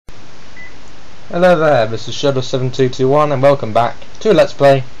Hello there, this is Shadow7221 and welcome back to a Let's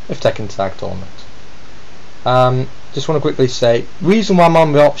Play of Tekken Tag Tournament. Just want to quickly say, reason why I'm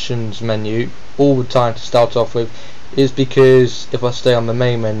on the options menu all the time to start off with is because if I stay on the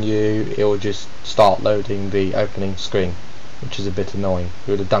main menu it will just start loading the opening screen, which is a bit annoying.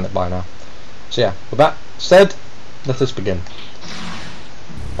 You would have done it by now. So yeah, with that said, let us begin.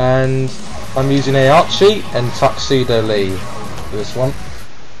 And I'm using Heihachi and Tuxedo Lee for this one.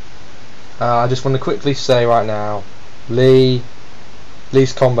 I just want to quickly say right now, Lee's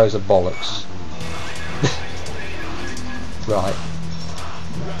combos are bollocks. Right.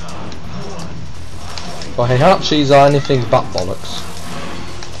 Well, Heihachi's are anything but bollocks.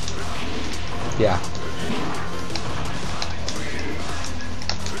 Yeah.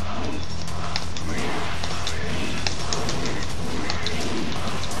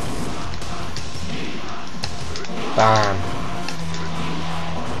 Bam.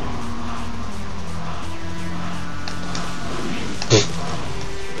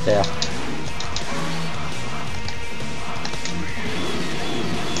 Yeah.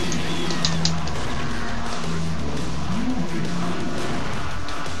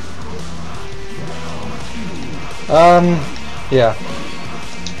 Yeah.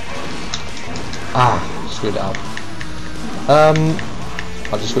 Screwed it up.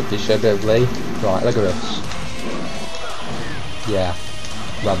 I'll just quickly show a bit of Lee. Right, look at this. Yeah.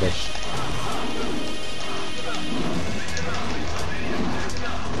 Rubbish.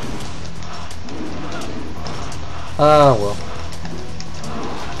 Well.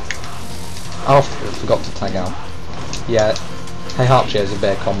 Oh, I forgot to tag out. Yeah, Heihachi has a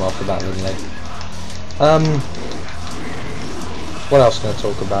better combo for that, doesn't he? What else can I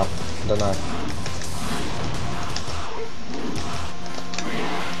talk about? I don't know.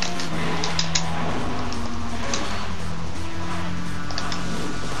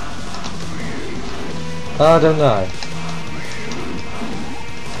 I don't know.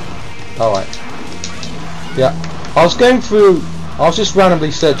 Alright. Yeah. I was just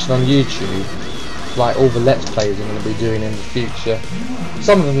randomly searching on YouTube, like all the Let's Plays I'm going to be doing in the future.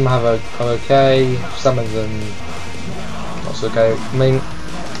 Some of them are okay, some of them not so okay. I mean,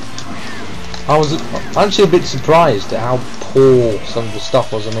 I was actually a bit surprised at how poor some of the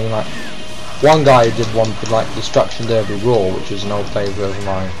stuff was. I mean, like, one guy who did one for like Destruction Derby Raw, which was an old favourite of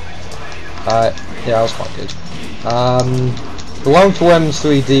mine. Yeah, that was quite good. The one for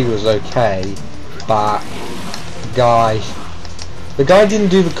M3D was okay, but the guy didn't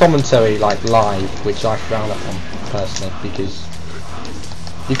do the commentary like live, which I frown upon personally, because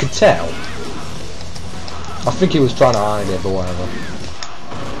you could tell. I think he was trying to hide it, but whatever.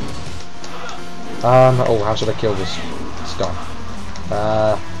 Oh, how should I kill this guy?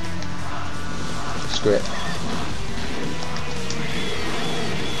 Screw it.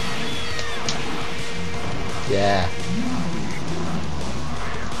 Yeah.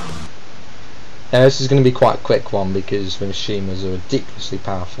 Now this is going to be quite a quick one because the Mishimas are ridiculously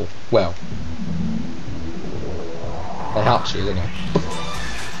powerful. Well, Heihachi is anyway.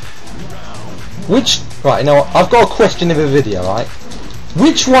 Right, now I've got a question in the video, right?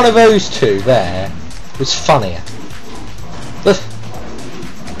 Which one of those two there was funnier?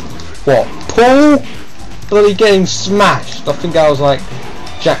 What? Paul bloody getting smashed? I think I was like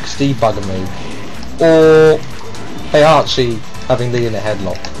Jack's debugger move. Or Heihachi having Lee in a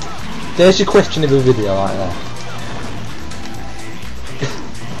headlock? There's your question of the video right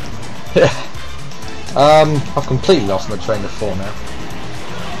there. I've completely lost my train of thought now.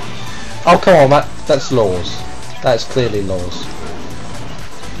 Oh come on, that's laws. That's clearly laws.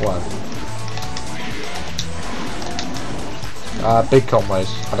 Wow. Big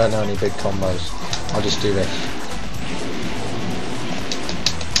combos. I don't know any big combos. I'll just do this.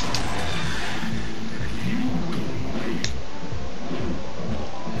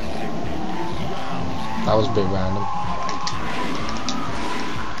 That was a bit random.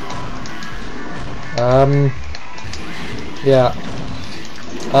 Yeah.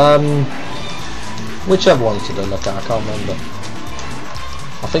 Which other ones did I look at? I can't remember.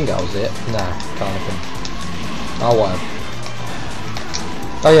 I think that was it. Nah, can't have been. Oh well.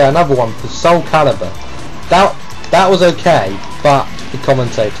 Oh yeah, another one for Soul Calibur. That was okay, but the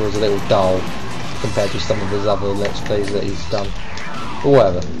commentator was a little dull compared to some of his other Let's Plays that he's done. Or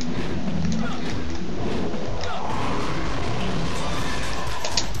whatever.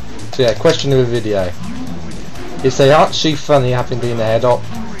 So yeah, question of the video. Is Heihachi funny having been a head up?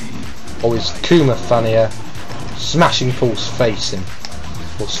 Or is Kuma funnier smashing Paul's face in?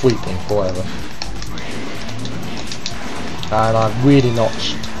 Or sweeping, or whatever. And I'm really not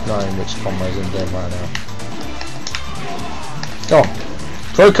knowing which combos I'm doing right now. Oh,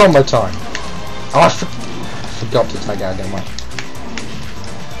 pro combo time. Oh, I forgot to tag out again, mate.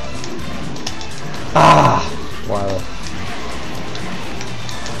 Ah! Whatever.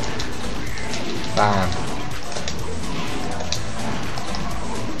 Bam.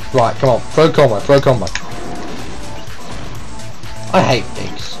 Right, come on. Throw combo, throw combo. I hate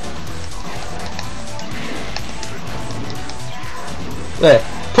pigs. There.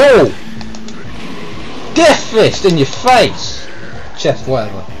 Pull! Death fist in your face! Chest,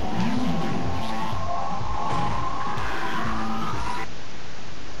 whatever.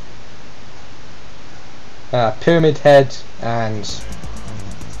 Pyramid head and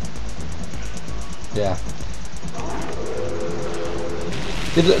yeah.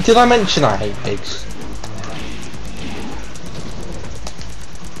 Did I mention I hate pigs?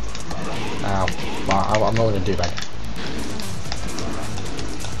 Ow. Well, I'm not going to do that.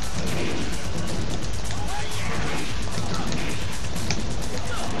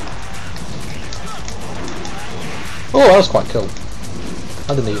 Oh, that was quite cool.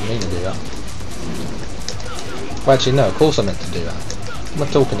 I didn't even mean to do that. Well, actually, no, of course I meant to do that. What am I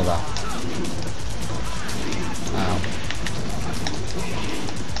talking about? Ow.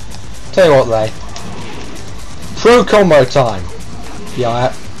 Tell you what, Lee. Pro combo time!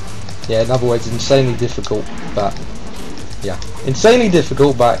 Yeah, in other words, insanely difficult, but... yeah. Insanely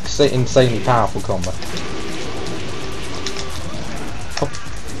difficult, but insanely powerful combo. Oh.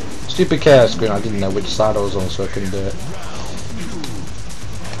 Stupid chaos screen, I didn't know which side I was on, so I couldn't do it.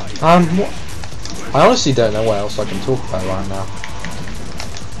 I honestly don't know what else I can talk about right now.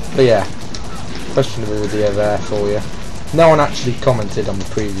 But yeah, question of the video there for you. No one actually commented on the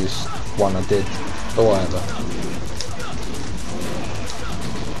previous one I did, but whatever.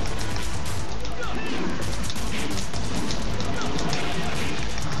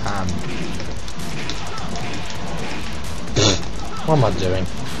 What am I doing?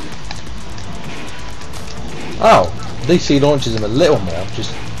 Oh, DC launches him a little more,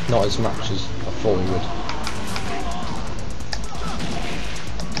 just not as much as I thought he would.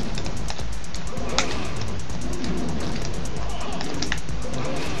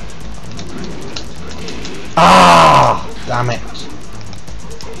 Ah! Damn it!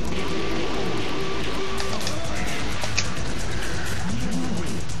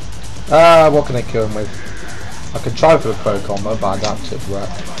 What can I kill him with? I could try for a pro combo, but I doubt it would work.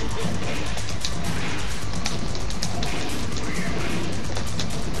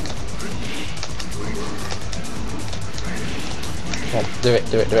 Come on, do it,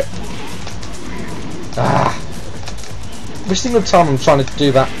 do it, do it. Ah! Every single time I'm trying to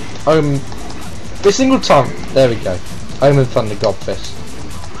do that, every single time, there we go. Omen Thunder God Fist.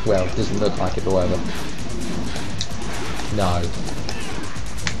 Well, it doesn't look like it, but whatever. No.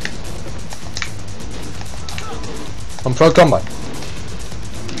 I'm pro combo.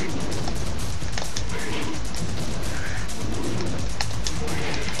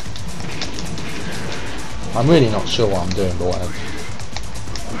 I'm really not sure what I'm doing, but whatever.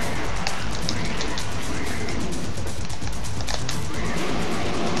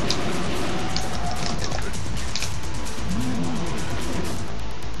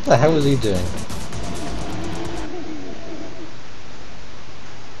 What the hell is he doing?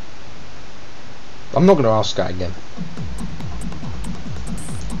 I'm not going to ask that again.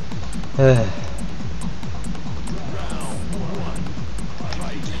 And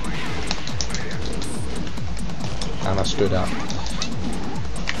I screwed up.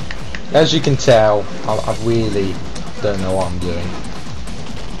 As you can tell, I really don't know what I'm doing.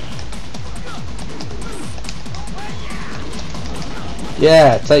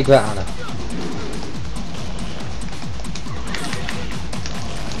 Yeah, take that, Anna.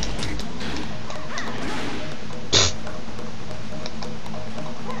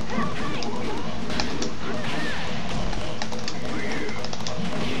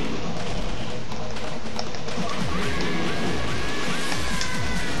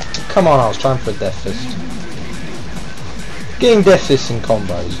 Come on, I was trying for a death fist. Getting death fists in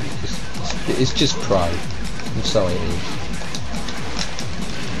combos is just pro. I'm sorry it is.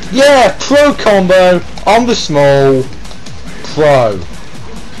 Yeah, pro combo on the small. Pro.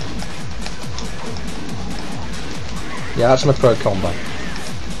 Yeah, that's my pro combo.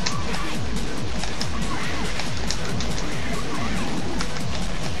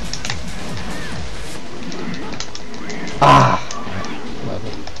 Ah.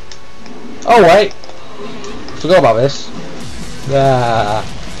 Oh wait, forgot about this. Ah.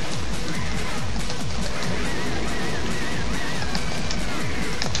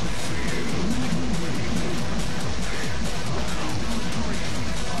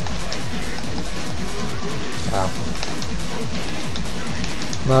 Ow.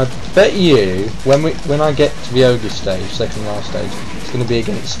 Now, I bet you when I get to the ogre stage, second last stage, it's going to be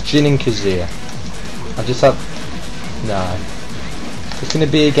against Jin and Kazuya. I just have no. It's going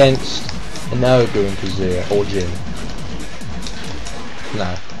to be against an ogre and Kazuya or Jin.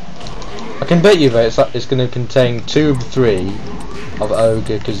 No. I can bet you that it's going to contain 2 of the 3 of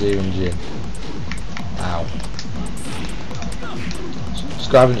ogre, Kazuya, and Jin. Ow.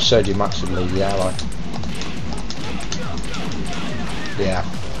 So I haven't showed you much of Lee, yeah, like. Yeah.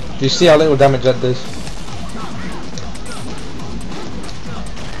 Do you see how little damage that does?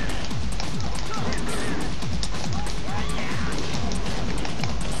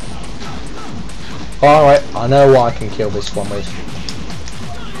 Alright, I know what I can kill this one with.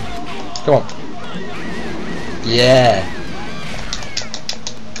 Come on. Yeah.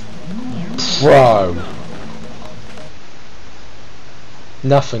 Pro.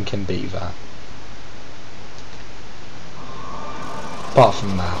 Nothing can beat that. Apart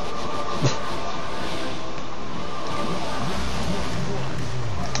from that.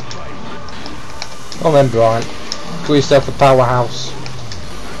 Come on then, Brian. Call yourself a Powerhouse.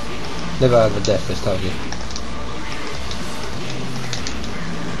 Never heard of a death list, have you?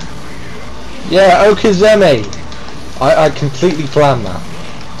 Yeah, Okazemi! I completely planned that.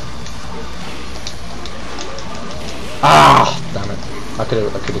 Ah! Damn it. I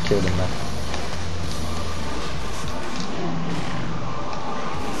could have killed him there.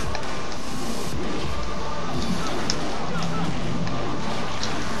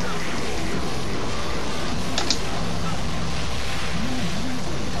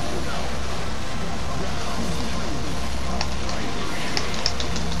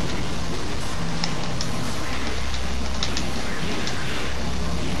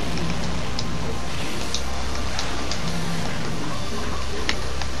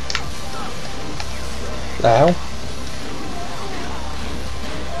 The hell?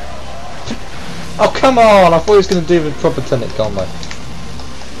 Oh come on! I thought he was going to do the proper Tenet combo.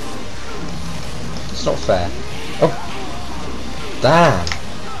 It's not fair. Oh, damn!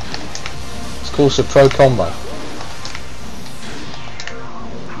 It's called a pro combo.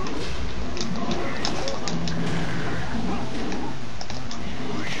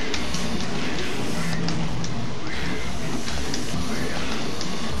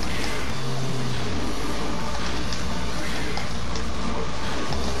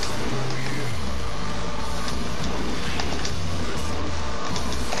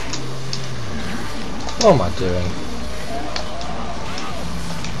 What am I doing?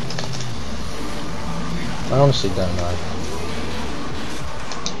 I honestly don't know.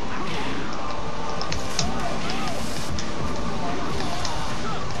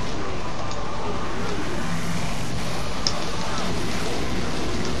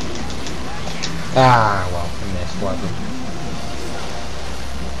 Ah, well, I missed, whatever.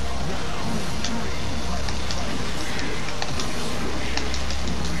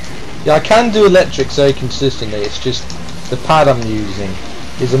 Yeah, I can do electric very consistently, it's just the pad I'm using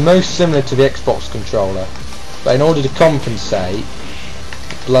is the most similar to the Xbox controller, but in order to compensate,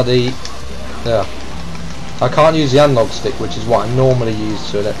 bloody, yeah, I can't use the analog stick, which is what I normally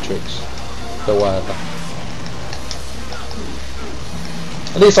use to electrics, but whatever.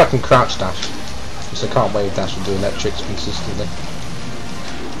 At least I can crouch dash, because I can't wave dash and do electrics consistently.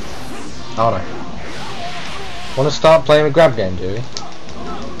 Oh no. Want to start playing a grab game, do we?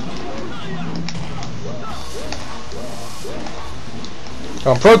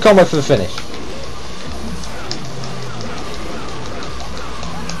 Come on, pro combo for the finish.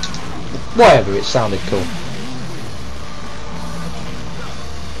 Whatever, it sounded cool.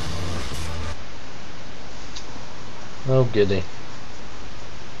 Oh goody.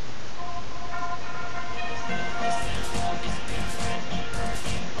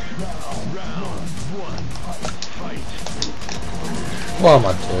 What am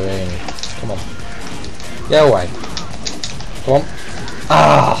I doing? Come on. Get away. Come on.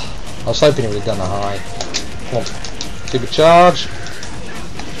 Ah! I was hoping he would have done a high. Come on. Supercharge.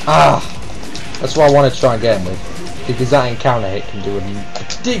 Ah! That's what I wanted to try and get him with. Because that encounter hit can do a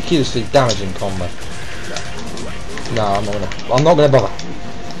ridiculously damaging combo. No, I'm not gonna bother.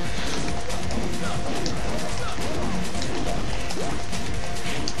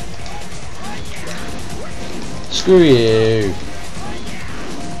 Screw you.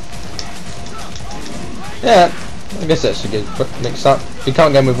 Yeah, I guess that's a good mix up. If you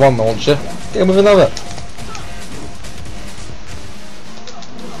can't get him with one launcher, get him with another.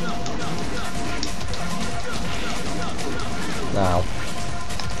 Now,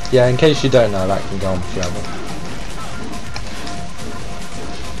 yeah, in case you don't know, that can go on forever.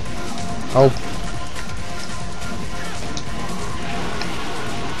 Oh.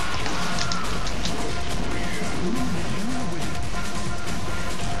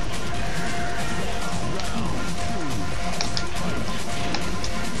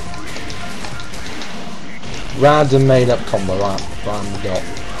 Random made up combo, right on the dot.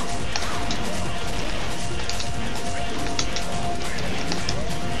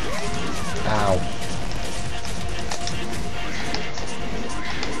 Ow.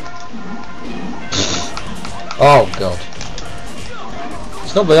 Oh god.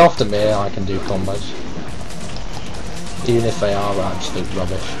 It's not very often me I can do combos. Even if they are absolute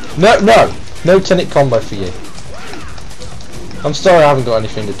rubbish. No Tenet combo for you. I'm sorry I haven't got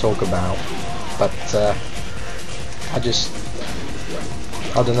anything to talk about. But I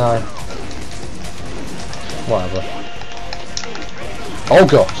don't know. Whatever. Oh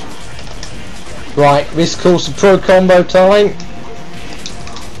god. Right, this calls for pro combo time.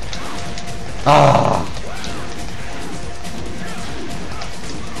 Ah.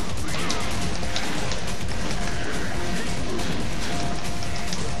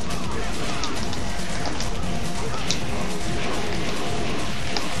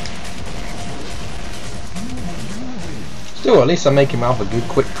 Still, at least I'm making have a good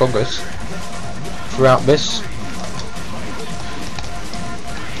quick progress throughout this.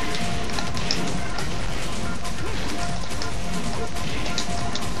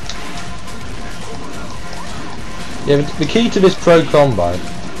 Yeah, the key to this pro combo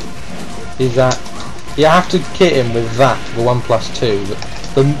is that you have to kit him with that, the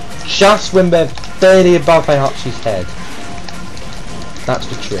 1+2, just when they're barely above Heihachi's head. That's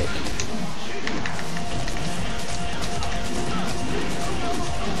the trick.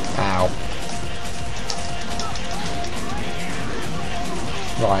 Ow.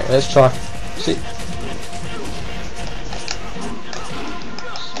 Right, let's try. See.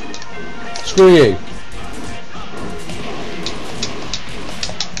 Screw you.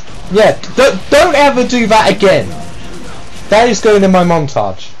 Yeah, don't ever do that again. That is going in my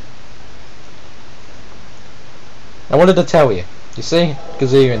montage. I wanted to tell you. You see?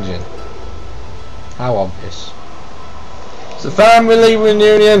 Kazoo engine. How obvious. It's a family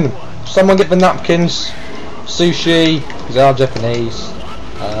reunion. Someone get the napkins. Sushi, because they are Japanese.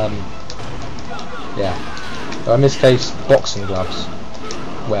 Yeah. Or in this case, boxing gloves.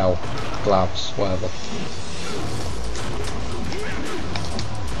 Well, gloves, whatever.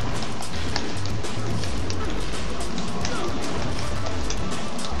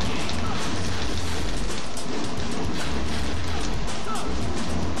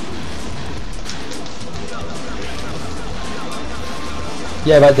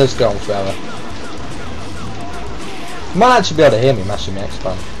 Yeah, that does go on forever. You might actually be able to hear me mashing my X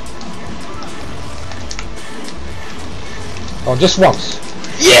button. Oh, just once.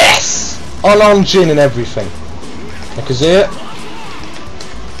 Yes! On Jin and everything. I can see it.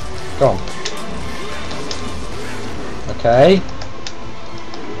 Go on. Okay.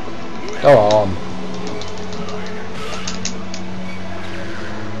 Go on.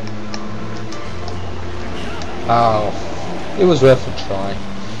 Oh. It was worth a try.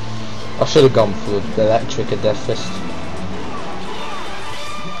 I should have gone for the electric or death fist.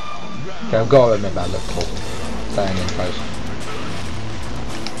 Okay, I've got to admit that looked cool. Staying in close.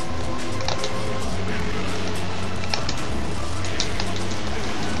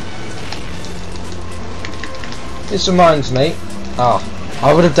 This reminds me.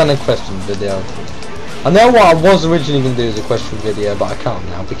 I would have done a question video. I know what I was originally going to do as a question video, but I can't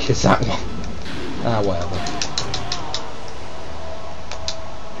now because that one. Whatever.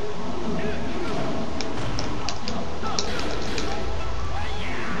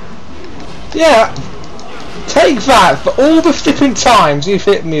 Yeah, take that for all the flipping times you've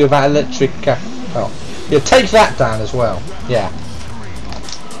hit me with that electric. Oh, yeah, take that down as well. Yeah.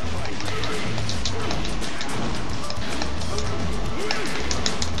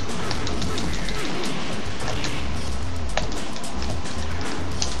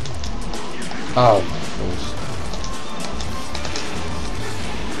 Oh, fools.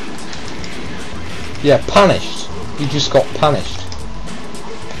 Yeah, punished. You just got punished.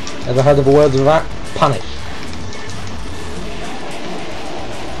 Ever heard of a word of that? Punish.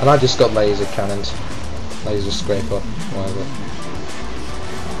 And I just got laser cannons. Laser scraper. Whatever.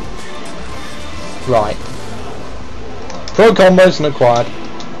 Right. Pro combos and acquired.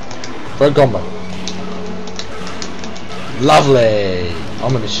 Pro combo. Lovely.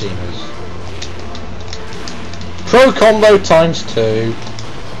 I'm a Mishimas. Pro combo times 2.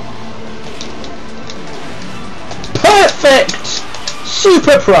 Perfect!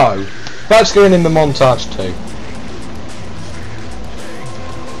 Super Pro! That's going in the montage too.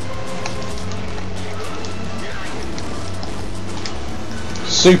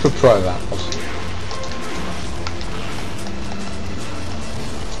 Super Pro that was.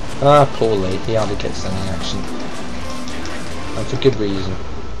 Poor Lee, he hardly gets any action. And for good reason.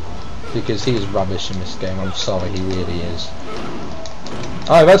 because he is rubbish in this game. I'm sorry, he really is.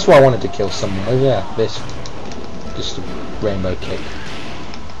 Oh, that's why I wanted to kill someone. Oh yeah, this. Just a rainbow kick.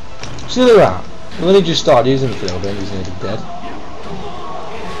 See, look at that. I've only just started using it for a little bit and he's nearly dead.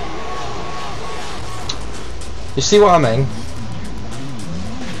 You see what I mean?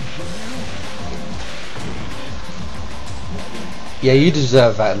 Yeah, you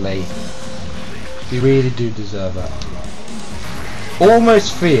deserve that, Lee. You really do deserve that. I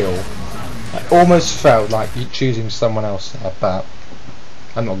almost felt like you choosing someone else there, but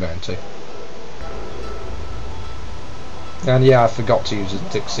I'm not going to. And yeah, I forgot to use a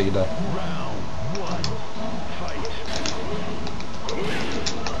tuxedo.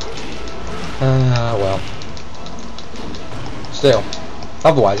 Well. Still,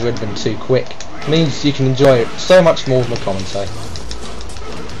 otherwise it would have been too quick. It means you can enjoy it so much more than the commentary.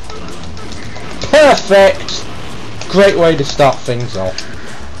 Perfect! Great way to start things off.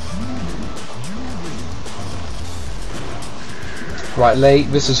 Right, Lee,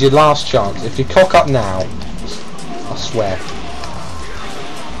 this is your last chance. If you cock up now, I swear.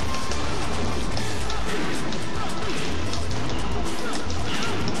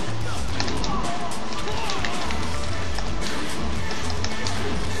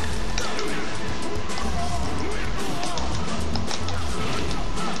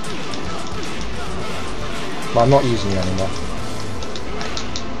 But I'm not using you anymore.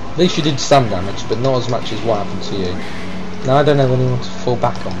 At least you did some damage, but not as much as what happened to you. Now I don't have anyone to fall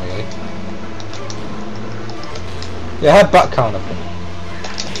back on, really. Yeah, headbutt kind of thing.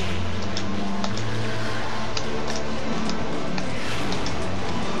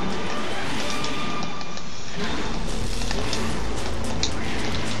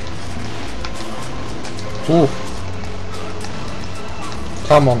 Ooh.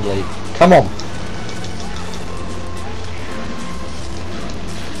 Come on, Lee. Come on.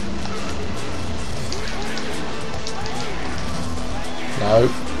 No.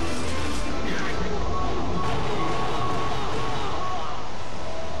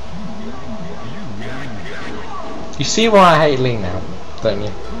 You see why I hate Lee now, don't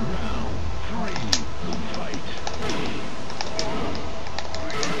you?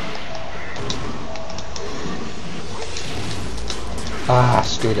 Ah,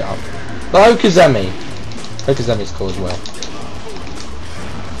 screwed it up. But Okazemi's cool as well.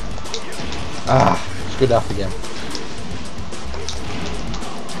 Ah, screwed it up again.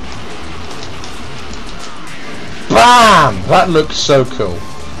 BAM! That looks so cool.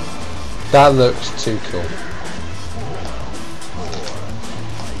 That looks too cool.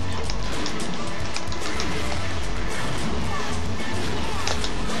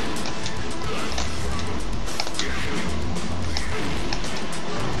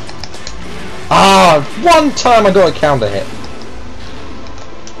 Ah, one time I got a counter hit.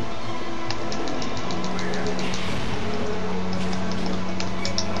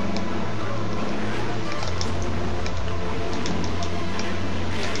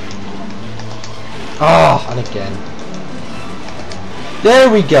 Ah, and again. There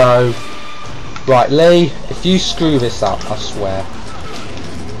we go. Right, Lee, if you screw this up, I swear.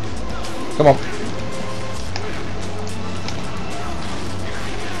 Come on.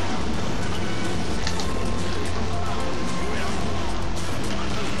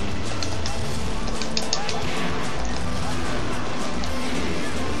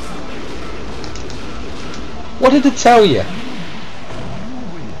 What did it tell you?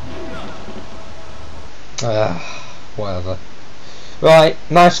 Whatever. Right,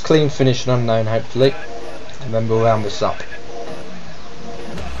 nice clean finish and unknown, hopefully. And then we'll round this up.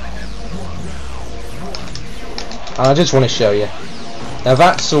 And I just want to show you. Now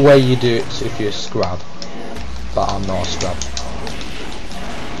that's the way you do it if you're a scrub. But I'm not a scrub.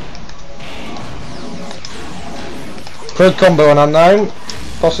 Pro combo on unknown,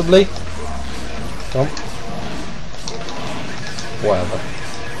 possibly. Come on. Whatever.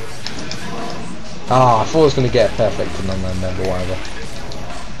 Ah, I thought I was going to get a perfect and unknown then, but whatever.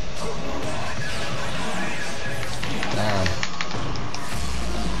 Damn.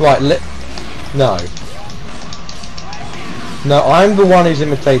 Right, no. No, I'm the one who's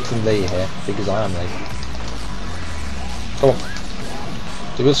imitating Lee here, because I am Lee. Come on.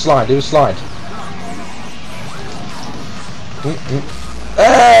 Do a slide, do a slide.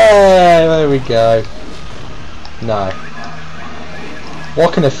 Hey, there we go. No.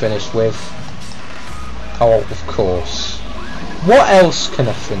 What can I finish with? Oh, of course. What else can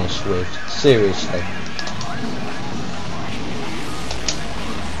I finish with? Seriously.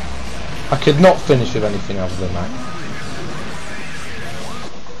 I could not finish with anything other than that.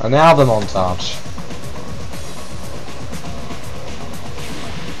 And now the montage.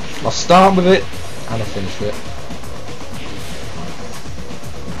 I'll start with it and I'll finish with it.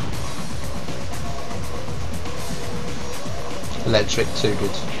 Electric, too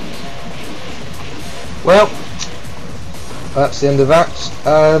good. Well, that's the end of that.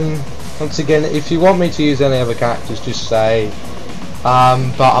 Once again, if you want me to use any other characters, just say.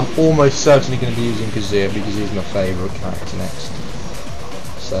 But I'm almost certainly going to be using Kazuya because he's my favourite character next.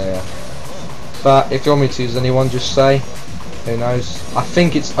 So yeah. But if you want me to use anyone, just say. Who knows? I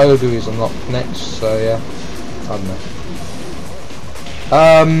think it's Ogu who's unlocked next. So yeah, I don't know.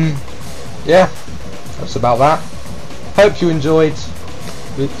 Yeah, that's about that. Hope you enjoyed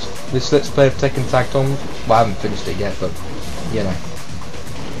this Let's Play of Tekken Tag Tournament. Well, I haven't finished it yet, but you know.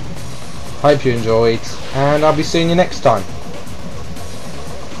 Hope you enjoyed, and I'll be seeing you next time.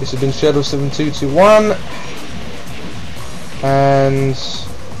 This has been Shadow7221, and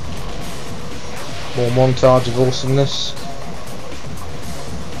more montage of awesomeness.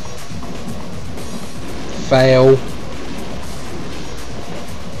 Fail.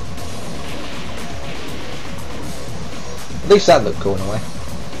 At least that looked cool in a way.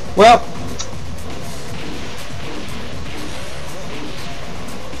 Well,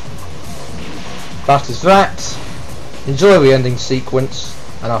 that is that. Enjoy the ending sequence,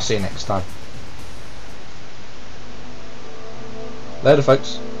 and I'll see you next time. Later,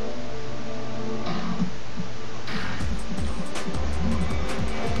 folks.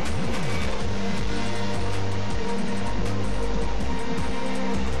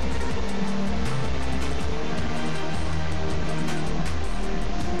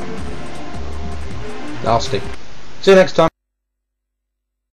 Nasty. See you next time.